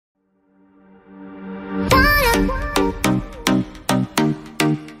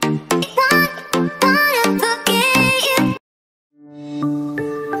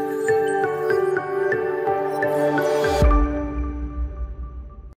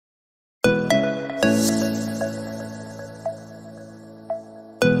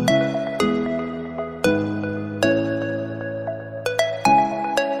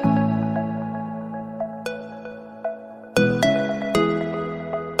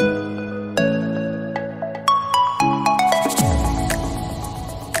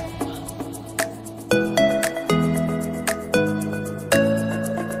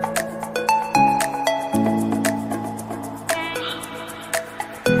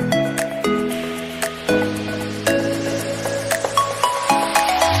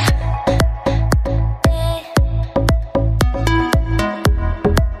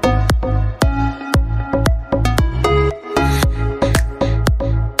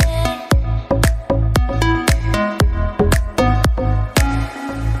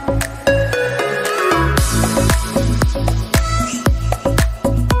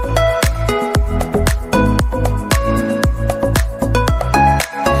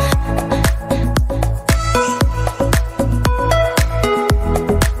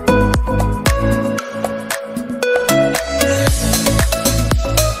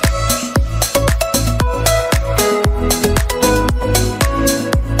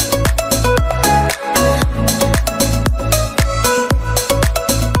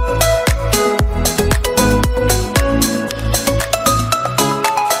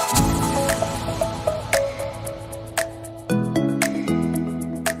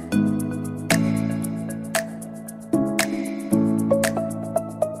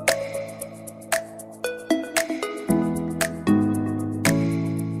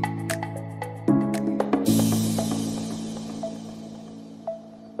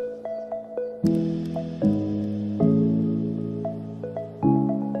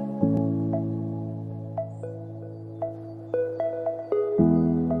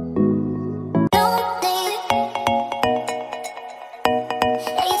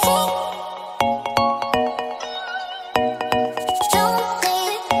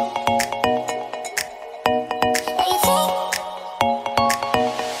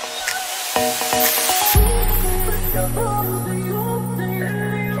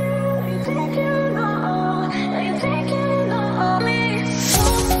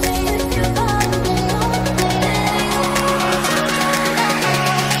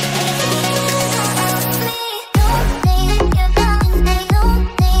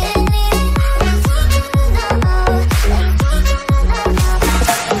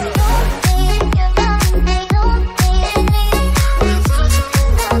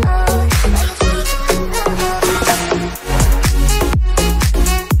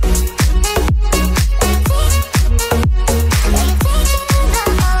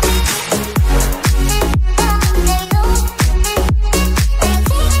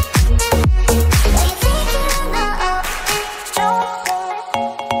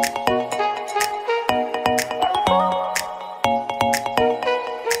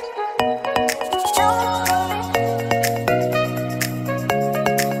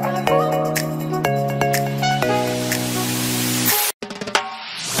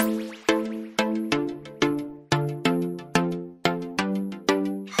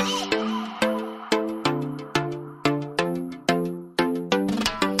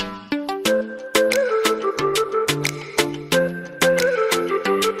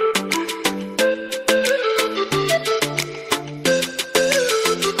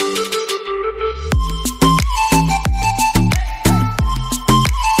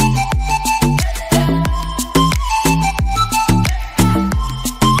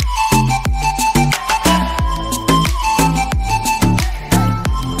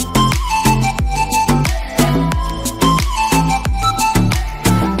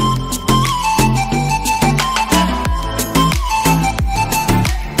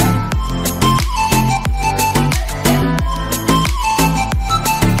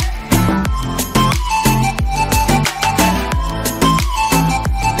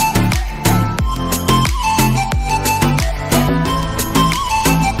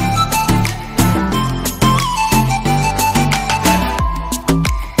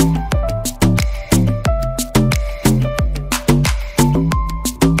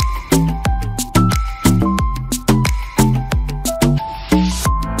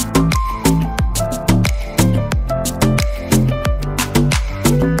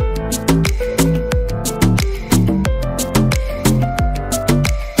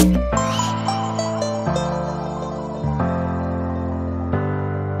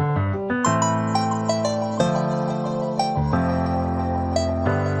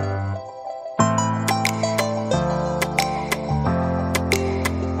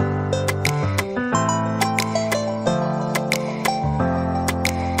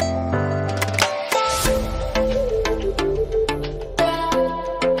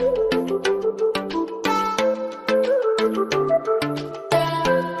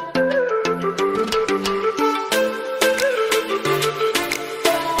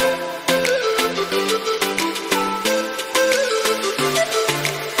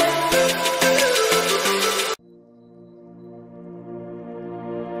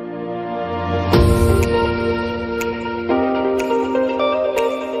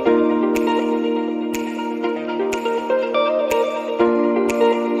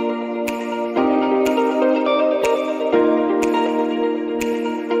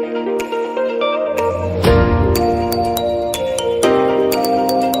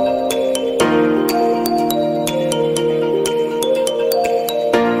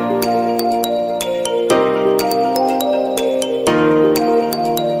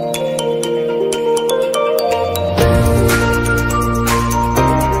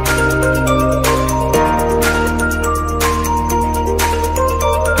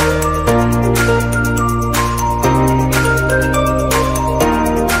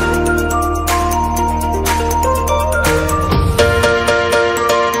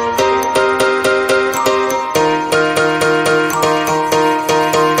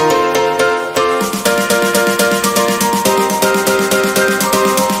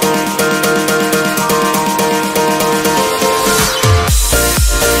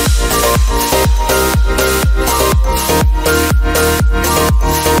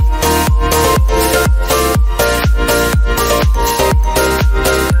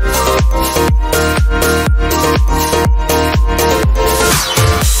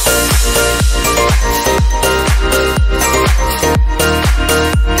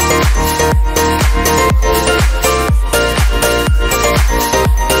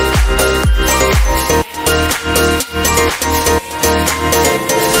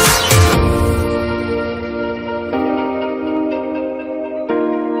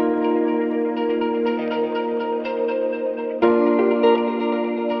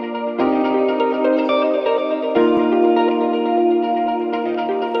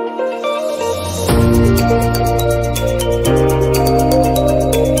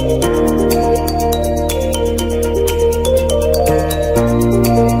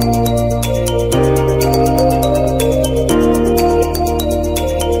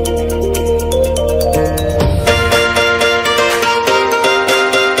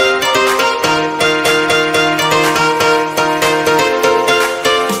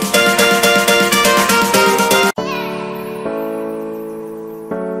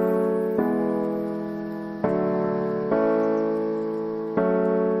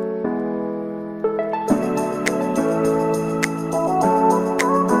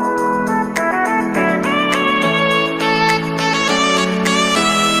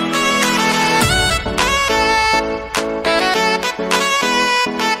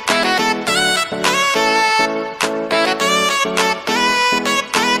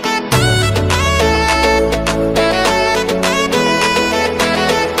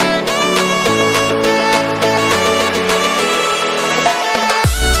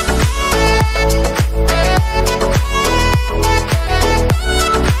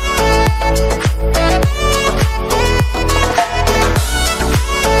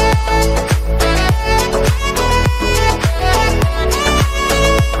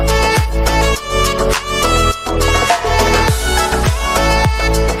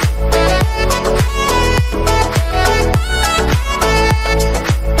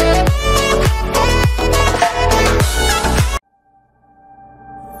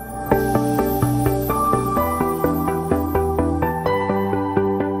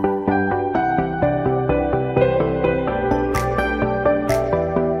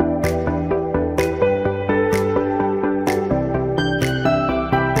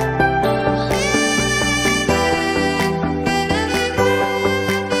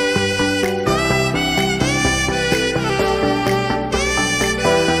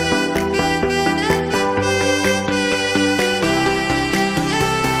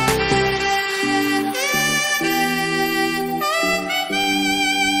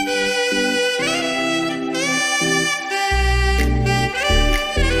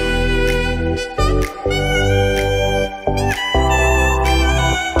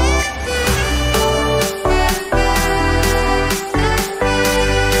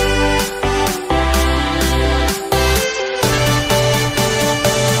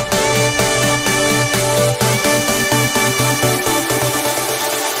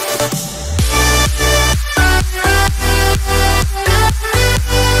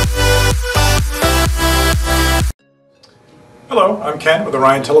Ken with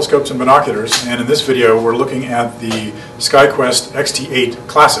Orion Telescopes and Binoculars, and in this video we're looking at the SkyQuest XT8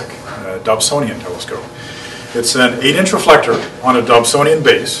 Classic Dobsonian telescope. It's an 8-inch reflector on a Dobsonian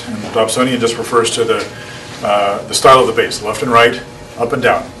base, and Dobsonian just refers to the style of the base, left and right, up and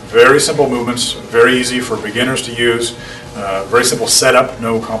down. Very simple movements, very easy for beginners to use, very simple setup,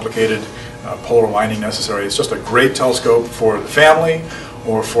 no complicated polar lining necessary. It's just a great telescope for the family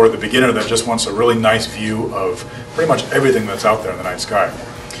or for the beginner that just wants a really nice view of pretty much everything that's out there in the night sky.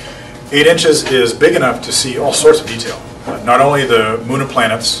 8 inches is big enough to see all sorts of detail. Not only the moon and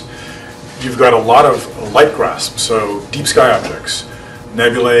planets, you've got a lot of light grasp, so deep sky objects,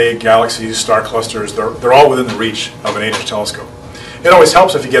 nebulae, galaxies, star clusters, they're all within the reach of an 8-inch telescope. It always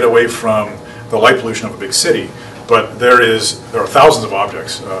helps if you get away from the light pollution of a big city, but there are thousands of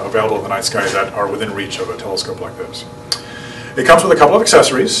objects available in the night sky that are within reach of a telescope like this. It comes with a couple of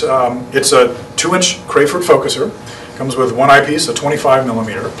accessories. It's a 2-inch Crayford focuser. It comes with one eyepiece, a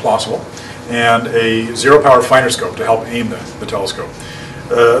 25mm Plausible, and a zero-power finder scope to help aim the telescope.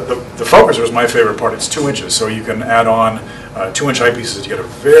 The focuser is my favorite part. It's 2 inches, so you can add on 2-inch eyepieces to get a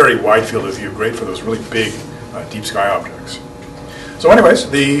very wide field of view, great for those really big deep sky objects. So anyways,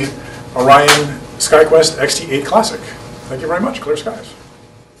 the Orion SkyQuest XT8 Classic. Thank you very much. Clear skies.